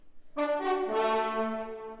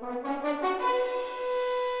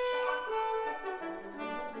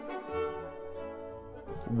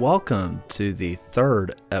welcome to the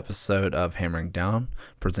third episode of Hammering Down,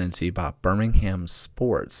 presented to you by Birmingham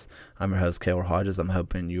Sports. I'm your host, Kaylor Hodges. I'm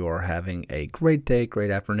hoping you are having a great day, great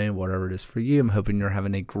afternoon, whatever it is for you. I'm hoping you're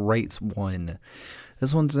having a great one.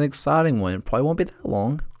 This one's an exciting one. It probably won't be that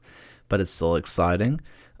long, but it's still exciting.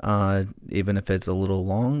 Even if it's a little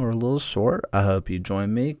long or a little short, I hope you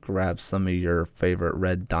join me. Grab some of your favorite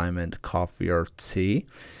Red Diamond coffee or tea.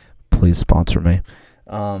 Please sponsor me.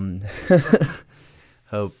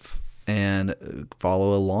 Hope and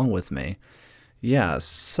follow along with me. Yeah,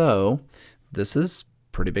 so this is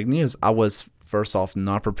pretty big news. I was, first off,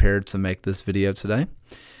 not prepared to make this video today.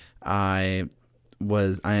 I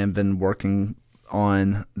have been working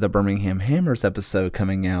on the Birmingham Hammers episode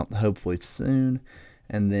coming out hopefully soon.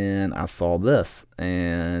 And then I saw this,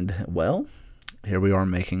 and well, here we are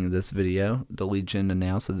making this video. The Legion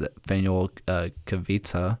announces that Fanuel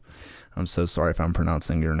Kavita, I'm so sorry if I'm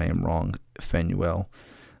pronouncing your name wrong, Fanuel,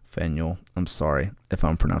 I'm sorry if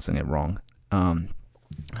I'm pronouncing it wrong.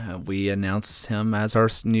 We announced him as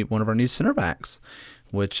one of our new center backs,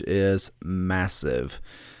 which is massive.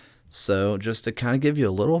 So just to kind of give you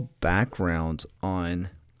a little background on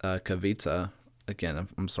Kavita, again,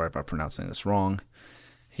 I'm sorry if I'm pronouncing this wrong.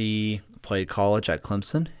 He played college at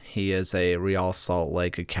Clemson. He is a Real Salt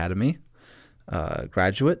Lake Academy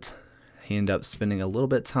graduate. He ended up spending a little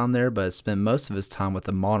bit of time there, but spent most of his time with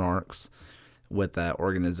the Monarchs with that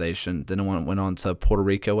organization. Then went on to Puerto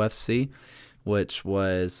Rico FC, which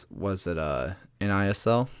was it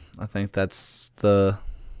NISL? I think that's the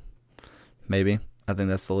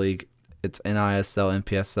league. It's NISL,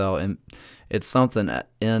 NPSL, and it's something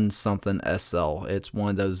N something SL. It's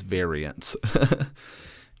one of those variants.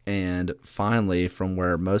 And finally, from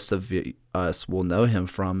where most of us will know him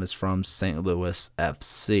from is from St. Louis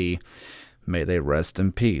FC. May they rest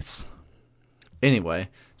in peace. Anyway,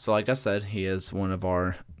 so like I said, he is one of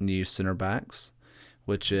our new center backs,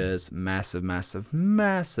 which is massive, massive,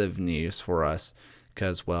 massive news for us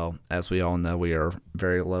because, well, as we all know, we are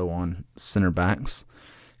very low on center backs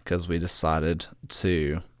because we decided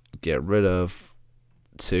to get rid of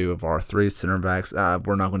two of our three center backs.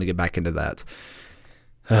 We're not going to get back into that.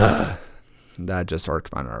 That just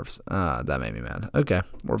irked my nerves. That made me mad. Okay,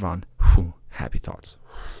 we're fine. Whew, happy thoughts.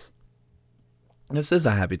 This is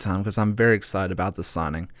a happy time because I'm very excited about the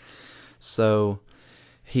signing. So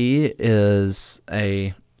he is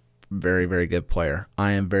a very, very good player.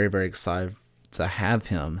 I am very, very excited to have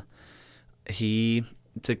him.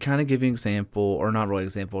 To kind of give you an example, or not really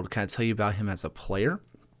example, to kind of tell you about him as a player,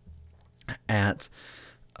 at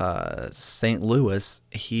St. Louis,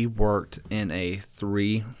 he worked in a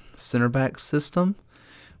 3 center back system.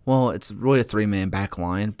 Well, it's really a 3-man back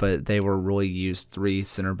line, but they were really used 3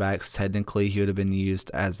 center backs. Technically, he would have been used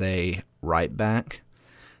as a right back,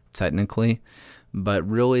 technically. But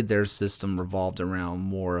really, their system revolved around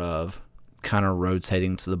more of kind of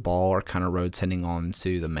rotating to the ball or kind of rotating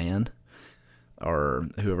onto the man or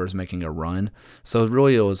whoever's making a run. So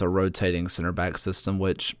really, it was a rotating center back system,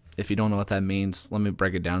 which, if you don't know what that means, let me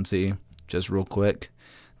break it down to you just real quick.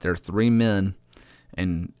 There are 3 men,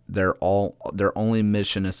 and their only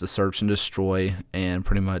mission is to search and destroy and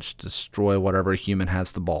pretty much destroy whatever human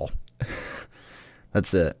has the ball.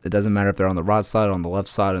 That's it. It doesn't matter if they're on the right side, on the left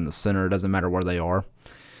side, in the center. It doesn't matter where they are.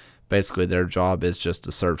 Basically, their job is just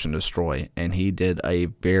to search and destroy, and he did a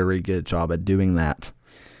very good job at doing that.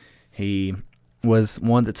 He was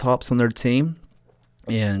one of the tops on their team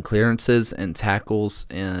in clearances and tackles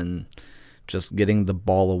and just getting the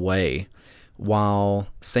ball away. While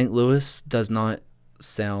St. Louis did not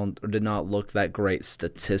look that great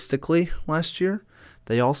statistically last year,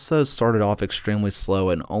 they also started off extremely slow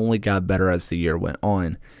and only got better as the year went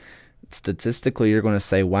on. Statistically, you're going to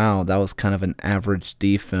say, wow, that was kind of an average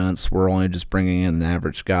defense. We're only just bringing in an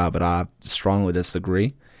average guy, but I strongly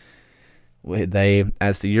disagree.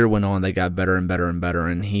 As the year went on, they got better and better and better,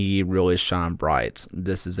 and he really shined bright.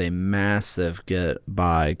 This is a massive get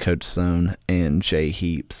by Coach Sohn and Jay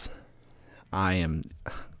Heaps.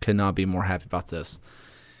 Could not be more happy about this.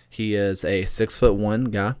 He is a 6'1"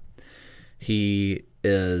 guy. He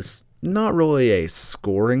is not really a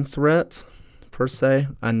scoring threat per se.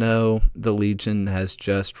 I know the Legion has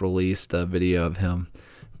just released a video of him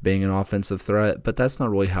being an offensive threat, but that's not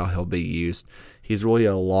really how he'll be used. He's really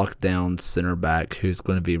a lockdown center back who's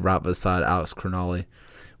going to be right beside Alex Crognale,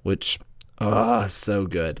 which, so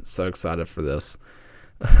good. So excited for this.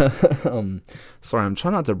 Sorry, I'm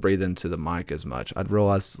trying not to breathe into the mic as much. I'd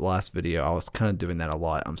realized the last video I was kind of doing that a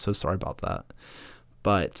lot. I'm so sorry about that.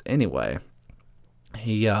 But anyway,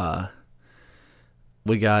 we got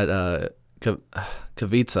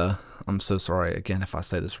Kavita. I'm so sorry again if I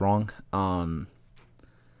say this wrong.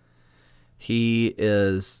 He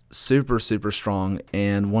is super, super strong,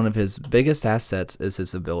 and one of his biggest assets is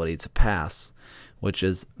his ability to pass, which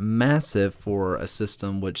is massive for a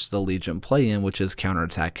system which the Legion play in, which is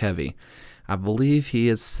counterattack heavy. I believe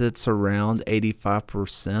sits around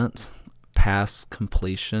 85% pass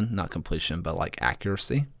completion, not completion, but like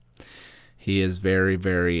accuracy. He is very,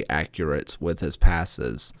 very accurate with his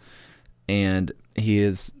passes. And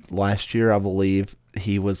last year, I believe,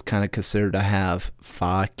 he was kind of considered to have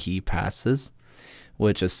 5 key passes,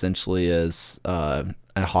 which essentially is a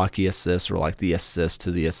hockey assist, or like the assist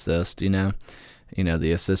to the assist, the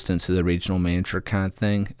assistant to the regional manager kind of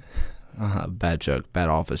thing. Bad joke, bad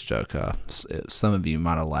office joke. Some of you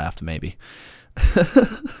might have laughed, maybe.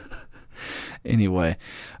 Anyway,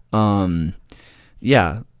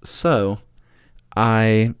 yeah. So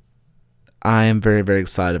I am very, very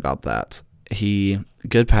excited about that.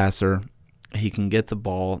 Good passer. He can get the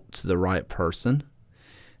ball to the right person,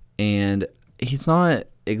 and he's not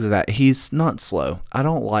slow. I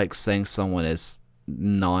don't like saying someone is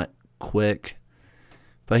not quick,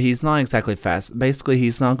 but he's not exactly fast. Basically,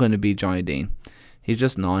 he's not going to be Johnny Dean. He's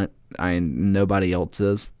just not. Nobody else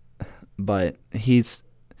is, but he's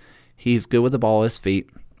good with the ball at his feet,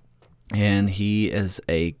 and he is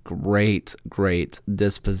a great, great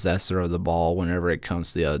dispossessor of the ball whenever it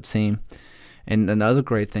comes to the other team. And another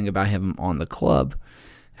great thing about him on the club,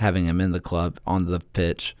 having him in the club on the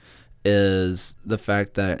pitch, is the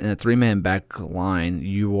fact that in a 3-man back line,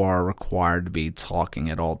 you are required to be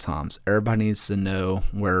talking at all times. Everybody needs to know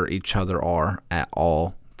where each other are at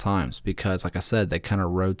all times because, like I said, they kind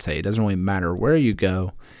of rotate. It doesn't really matter where you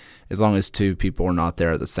go as long as 2 people are not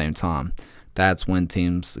there at the same time. That's when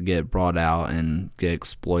teams get brought out and get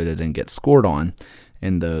exploited and get scored on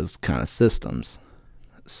in those kind of systems.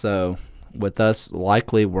 So with us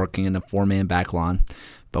likely working in a 4-man back line,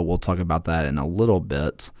 but we'll talk about that in a little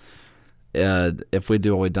bit. If we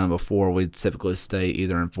do what we've done before, we typically stay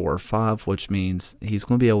either in 4 or 5, which means he's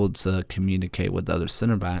going to be able to communicate with the other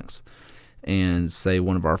center backs. And say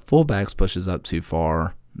one of our fullbacks pushes up too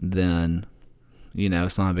far, then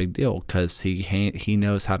it's not a big deal because he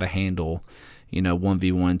knows how to handle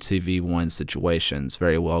 1v1, 2v1 situations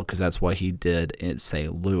very well because that's what he did at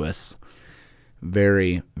St. Louis.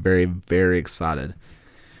 Very, very, very excited.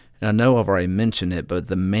 And I know I've already mentioned it, but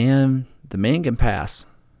the man can pass.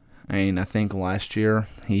 I think last year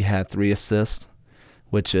he had 3 assists,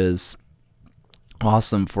 which is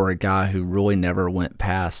awesome for a guy who really never went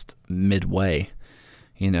past midway,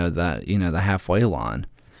 the halfway line.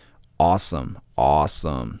 Awesome.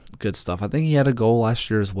 Good stuff. I think he had a goal last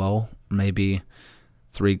year as well, maybe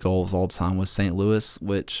 3 goals all time with St. Louis,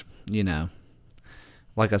 which,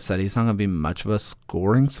 like I said, he's not going to be much of a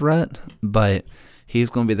scoring threat, but he's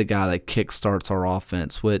going to be the guy that kickstarts our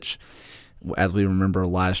offense, which, as we remember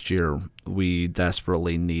last year, we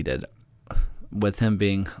desperately needed. With him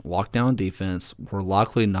being locked down defense, we're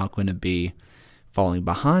likely not going to be falling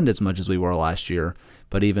behind as much as we were last year,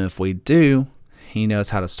 but even if we do, he knows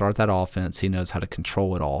how to start that offense. He knows how to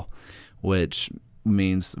control it all, which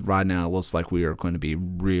means right now it looks like we are going to be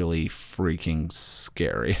really freaking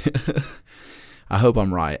scary. I hope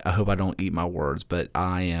I'm right. I hope I don't eat my words, but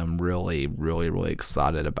I am really, really, really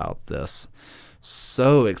excited about this.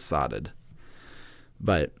 So excited.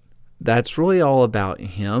 But that's really all about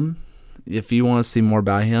him. If you want to see more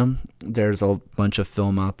about him, there's a bunch of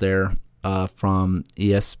film out there from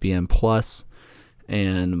ESPN Plus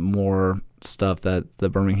and more stuff that the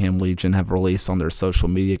Birmingham Legion have released on their social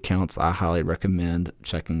media accounts. I highly recommend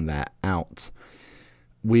checking that out.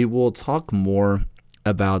 We will talk more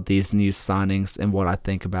about these new signings and what I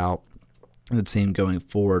think about the team going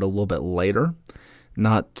forward a little bit later.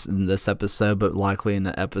 Not in this episode, but likely in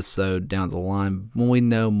the episode down the line when we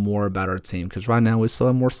know more about our team. Because right now we still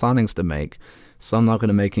have more signings to make. So I'm not going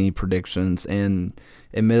to make any predictions. And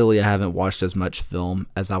admittedly, I haven't watched as much film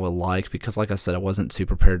as I would like. Because like I said, I wasn't too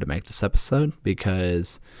prepared to make this episode.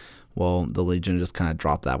 Because, well, the Legion just kind of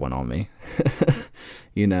dropped that one on me.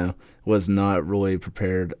 Was not really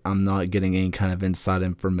prepared. I'm not getting any kind of inside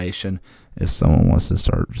information. If someone wants to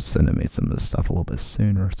start sending me some of this stuff a little bit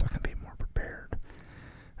sooner so I can be more prepared.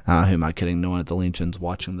 Who am I kidding? No one at the Legion's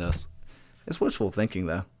watching this. It's wishful thinking,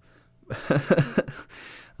 though.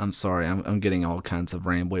 I'm sorry. I'm getting all kinds of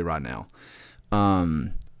rambly right now.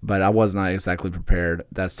 But I was not exactly prepared.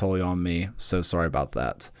 That's totally on me. So sorry about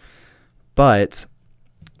that. But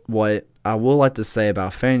what I would like to say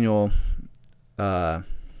about Phanuel,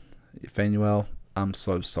 I'm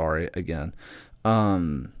so sorry again,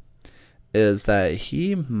 is that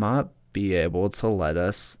he might be able to let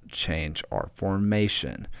us change our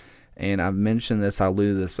formation. And I've mentioned this, I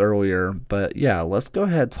alluded to this earlier, but yeah, let's go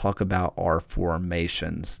ahead and talk about our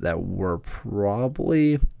formations that we're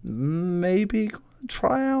probably maybe going to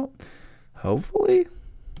try out, hopefully.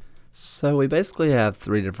 So we basically have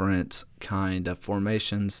 3 different kind of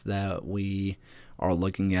formations that we are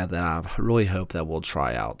looking at that I really hope that we'll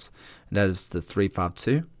try out. And that is the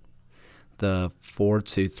 3-5-2, the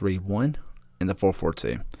 4-2-3-1, and the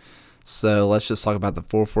 4-4-2. So let's just talk about the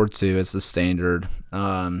 4-4-2 as the standard.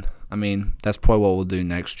 That's probably what we'll do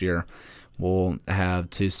next year. We'll have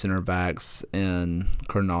 2 center backs in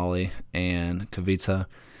Curnali and Kavita,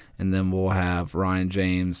 and then we'll have Ryan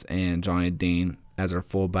James and Johnny Dean as our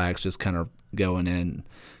fullbacks, just kind of going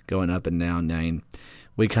up and down. I mean,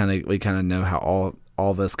 we kind of know how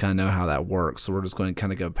all of us kind of know how that works. So we're just going to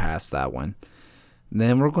kind of go past that one.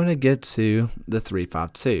 Then we're going to get to the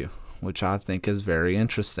 3-5-2, which I think is very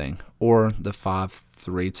interesting, or the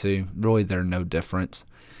 5-3-2. Really, they're no different.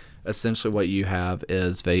 Essentially, what you have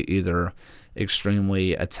is they either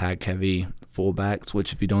extremely attack-heavy fullbacks,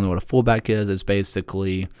 which if you don't know what a fullback is, it's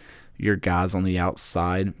basically your guys on the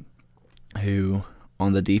outside who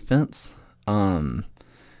on the defense.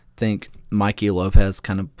 Think Mikey Lopez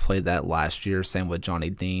kind of played that last year, same with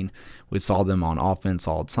Johnny Dean. We saw them on offense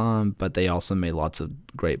all the time, but they also made lots of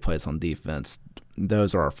great plays on defense.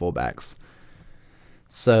 Those are our fullbacks.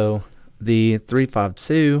 So the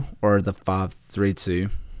 3-5-2 or the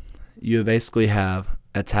 5-3-2, you basically have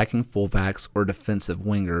attacking fullbacks or defensive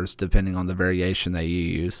wingers, depending on the variation that you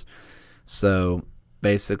use. So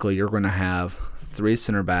basically you're going to have 3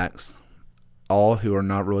 center backs, all who are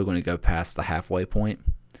not really going to go past the halfway point.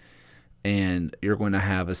 And you're going to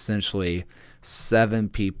have essentially 7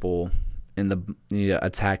 people in the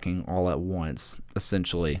attacking all at once,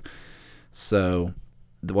 essentially. So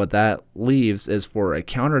what that leaves is for a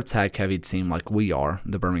counterattack heavy team like we are,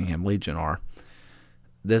 the Birmingham Legion are.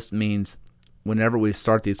 This means whenever we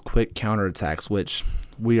start these quick counterattacks, which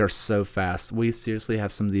we are so fast, we seriously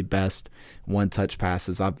have some of the best one-touch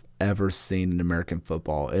passes I've ever seen in American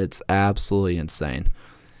football. It's absolutely insane.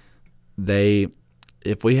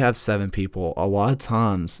 If we have 7 people, a lot of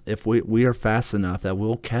times, if we are fast enough that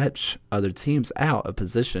we'll catch other teams out of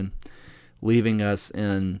position, leaving us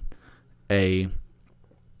in a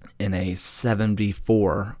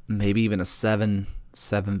 7v4, maybe even a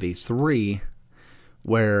 7v3,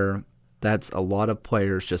 where that's a lot of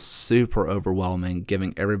players just super overwhelming,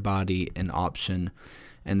 giving everybody an option,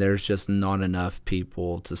 and there's just not enough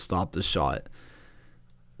people to stop the shot.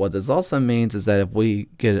 What this also means is that if we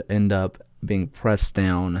end up being pressed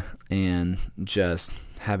down and just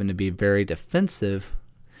having to be very defensive,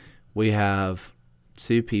 we have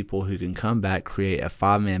 2 people who can come back, create a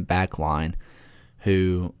 5-man back line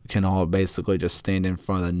who can all basically just stand in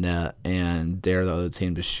front of the net and dare the other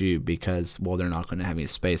team to shoot because, well, they're not going to have any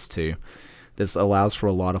space to. This allows for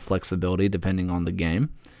a lot of flexibility depending on the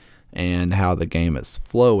game and how the game is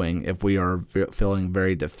flowing. If we are feeling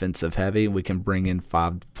very defensive heavy, we can bring in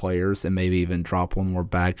 5 players and maybe even drop one more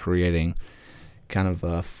back, creating kind of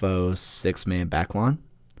a faux 6-man back line.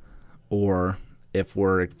 Or if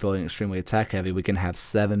we're feeling extremely attack heavy, we can have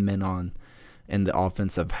 7 men on in the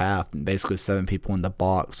offensive half, basically 7 people in the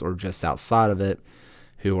box or just outside of it,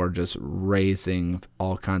 who are just raising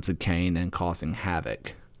all kinds of cane and causing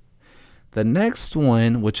havoc. The next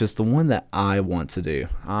one, which is the one that I want to do,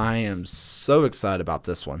 I am so excited about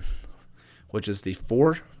this one, which is the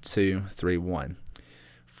 4-2-3-1.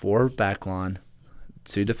 4 backline,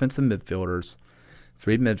 2 defensive midfielders,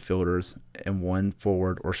 3 midfielders, and 1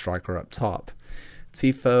 forward or striker up top.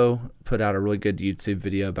 Tifo put out a really good YouTube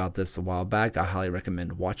video about this a while back. I highly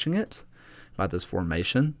recommend watching it, about this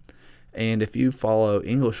formation. And if you follow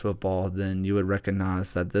English football, then you would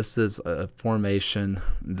recognize that this is a formation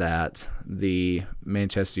that the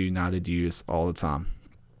Manchester United use all the time.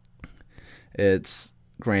 It's,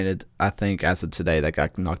 granted, I think as of today, that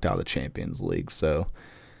got knocked out of the Champions League, so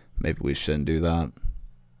maybe we shouldn't do that.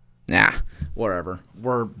 Nah, whatever.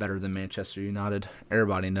 We're better than Manchester United.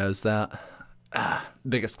 Everybody knows that.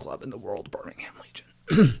 Biggest club in the world, Birmingham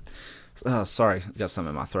Legion. Sorry, got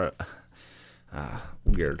something in my throat.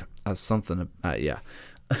 Weird. Something. Yeah.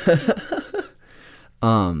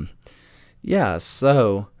 Yeah.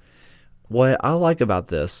 So, what I like about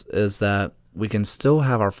this is that we can still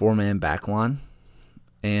have our 4-man back line,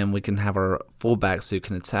 and we can have our fullbacks who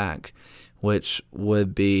can attack, which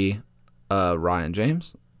would be Ryan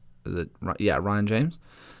James. Is it? Yeah, Ryan James.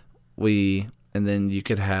 And then you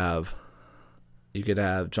could have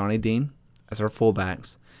Johnny Dean as our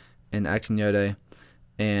fullbacks, and Akinyode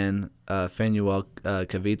and Fanuel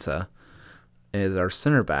Kavita as our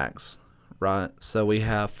center backs, right? So we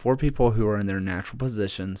have 4 people who are in their natural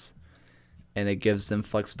positions and it gives them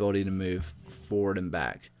flexibility to move forward and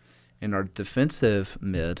back. In our defensive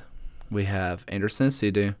mid, we have Anderson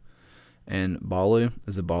Sidu and Balu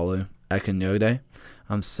Akinyode.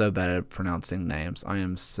 I'm so bad at pronouncing names. I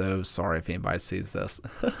am so sorry if anybody sees this.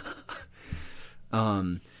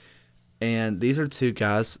 And these are two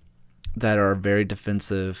guys that are very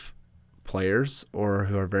defensive players or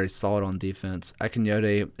who are very solid on defense.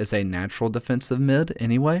 Akinyode is a natural defensive mid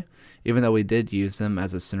anyway. Even though we did use him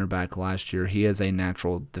as a center back last year, he is a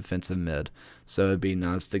natural defensive mid. So it'd be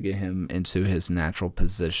nice to get him into his natural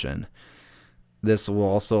position. This will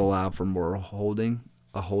also allow for more a holding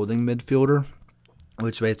midfielder,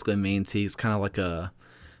 which basically means he's kind of like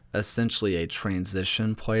essentially a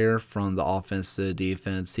transition player from the offense to the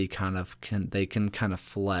defense. They can kind of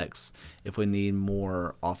flex. If we need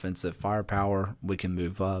more offensive firepower, we can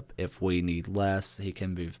move up. If we need less, he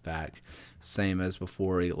can move back. Same as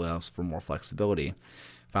before, he allows for more flexibility.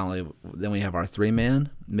 Finally, then we have our 3-man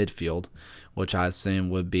midfield, which I assume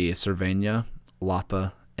would be Cervena,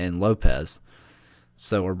 Lapa, and Lopez.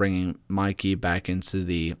 So we're bringing Mikey back into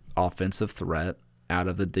the offensive threat out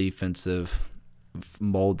of the defensive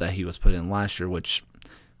mold that he was put in last year, which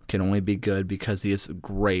can only be good because he is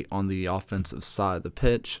great on the offensive side of the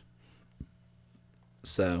pitch.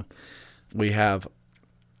 So we have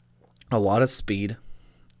a lot of speed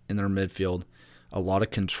in their midfield, a lot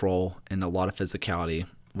of control, and a lot of physicality,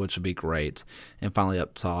 which would be great. And finally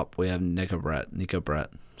up top, we have Nico Brett.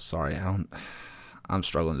 Sorry, I'm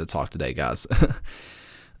struggling to talk today, guys.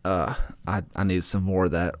 I need some more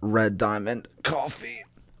of that Red Diamond coffee.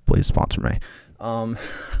 Please sponsor me. Oh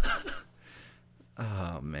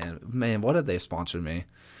man, what if they sponsored me?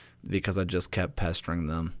 Because I just kept pestering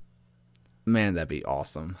them. Man, that'd be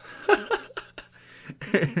awesome.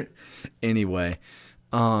 Anyway,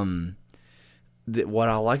 what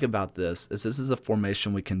I like about this is a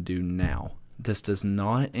formation we can do now. This does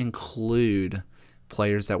not include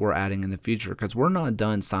players that we're adding in the future because we're not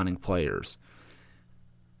done signing players.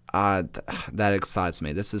 That excites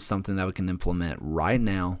me. This is something that we can implement right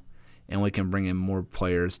now, and we can bring in more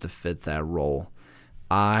players to fit that role.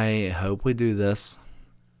 I hope we do this.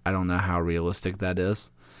 I don't know how realistic that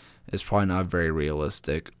is. It's probably not very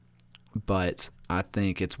realistic, but I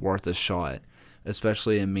think it's worth a shot,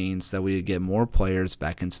 especially it means that we get more players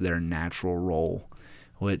back into their natural role,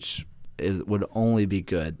 which would only be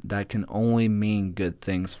good. That can only mean good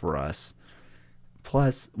things for us.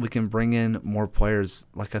 Plus, we can bring in more players,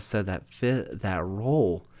 like I said, that fit that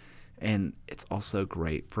role. And it's also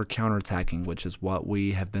great for counterattacking, which is what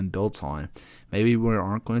we have been built on. Maybe we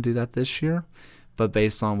aren't going to do that this year, but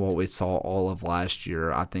based on what we saw all of last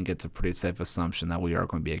year, I think it's a pretty safe assumption that we are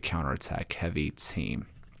going to be a counterattack heavy team.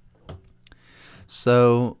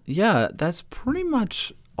 So, yeah, that's pretty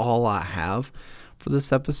much all I have for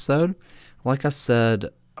this episode. Like I said,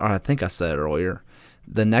 or I think I said earlier,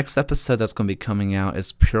 the next episode that's going to be coming out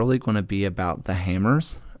is purely going to be about the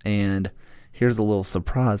Hammers. And here's a little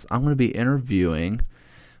surprise. I'm going to be interviewing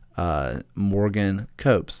Morgan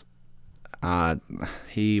Copes.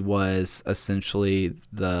 He was essentially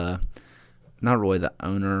not really the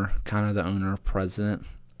owner, kind of the owner, president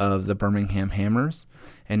of the Birmingham Hammers.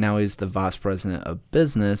 And now he's the vice president of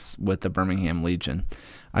business with the Birmingham Legion.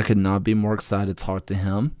 I could not be more excited to talk to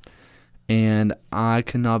him. And I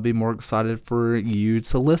could not be more excited for you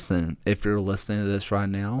to listen. If you're listening to this right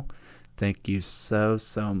now, thank you so,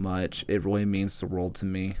 so much. It really means the world to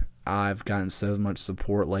me. I've gotten so much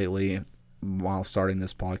support lately while starting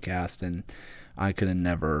this podcast, and I could have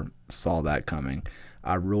never saw that coming.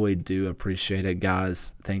 I really do appreciate it,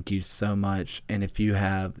 guys. Thank you so much. And if you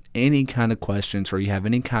have any kind of questions or you have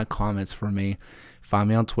any kind of comments for me, find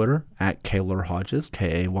me on Twitter at Kaylor Hodges,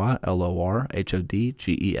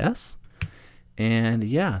 KaylorHodges. And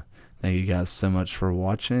yeah, thank you guys so much for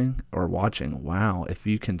watching. Wow, if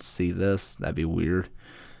you can see this, that'd be weird.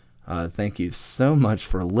 Thank you so much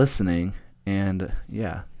for listening. And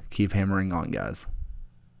yeah, keep hammering on, guys.